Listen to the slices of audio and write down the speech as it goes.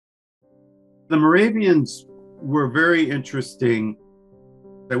The Moravians were very interesting.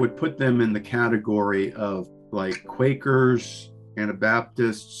 I would put them in the category of like Quakers,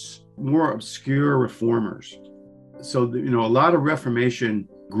 Anabaptists, more obscure reformers. So, a lot of Reformation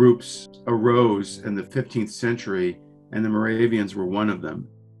groups arose in the 15th century, and the Moravians were one of them.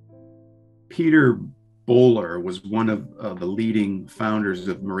 Peter Boehler was one of the leading founders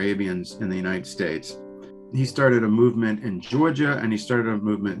of Moravians in the United States. He started a movement in Georgia, and he started a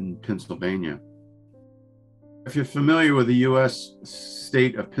movement in Pennsylvania. If you're familiar with the U.S.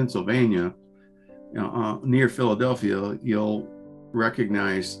 state of Pennsylvania, near Philadelphia, you'll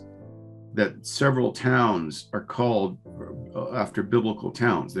recognize that several towns are called after biblical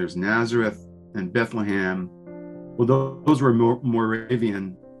towns. There's Nazareth and Bethlehem. Well, those were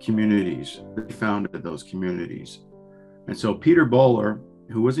Moravian communities. They founded those communities. And so Peter Boehler,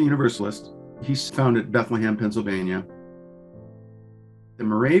 who was a Universalist, he founded Bethlehem, Pennsylvania. The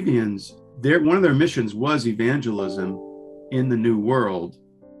Moravians, one of their missions was evangelism in the New World,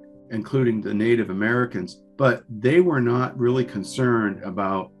 including the Native Americans, but they were not really concerned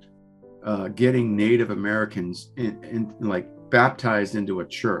about getting Native Americans in like baptized into a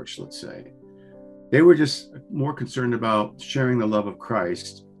church, let's say. They were just more concerned about sharing the love of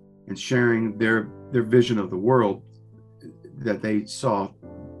Christ and sharing their vision of the world that they saw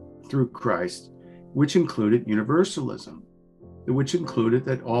through Christ, which included Universalism, which included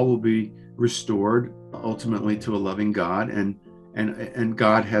that all will be restored ultimately to a loving God, and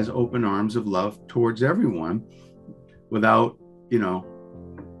God has open arms of love towards everyone without,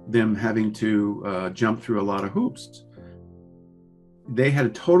 them having to jump through a lot of hoops. They had a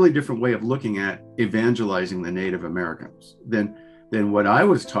totally different way of looking at evangelizing the Native Americans than what I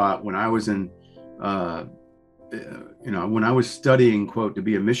was taught when I was in, when I was studying, quote, to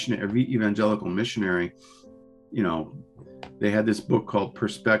be a missionary, evangelical missionary. They had this book called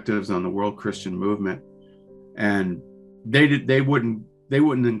Perspectives on the World Christian Movement, and they wouldn't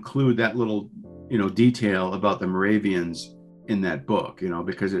include that little detail about the Moravians in that book,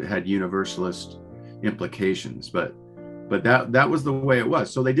 because it had Universalist implications. But that was the way it was.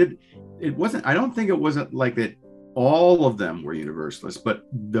 So I don't think it wasn't like that all of them were Universalists, but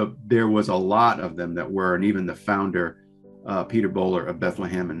there was a lot of them that were, and even the founder, Peter Boehler of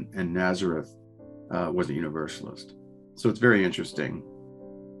Bethlehem and Nazareth, was a Universalist. So it's very interesting.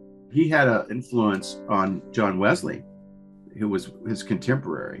 He had an influence on John Wesley, who was his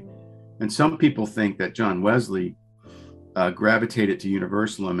contemporary. And some people think that John Wesley gravitated to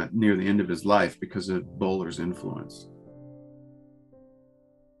Universalism near the end of his life because of Boehler's influence.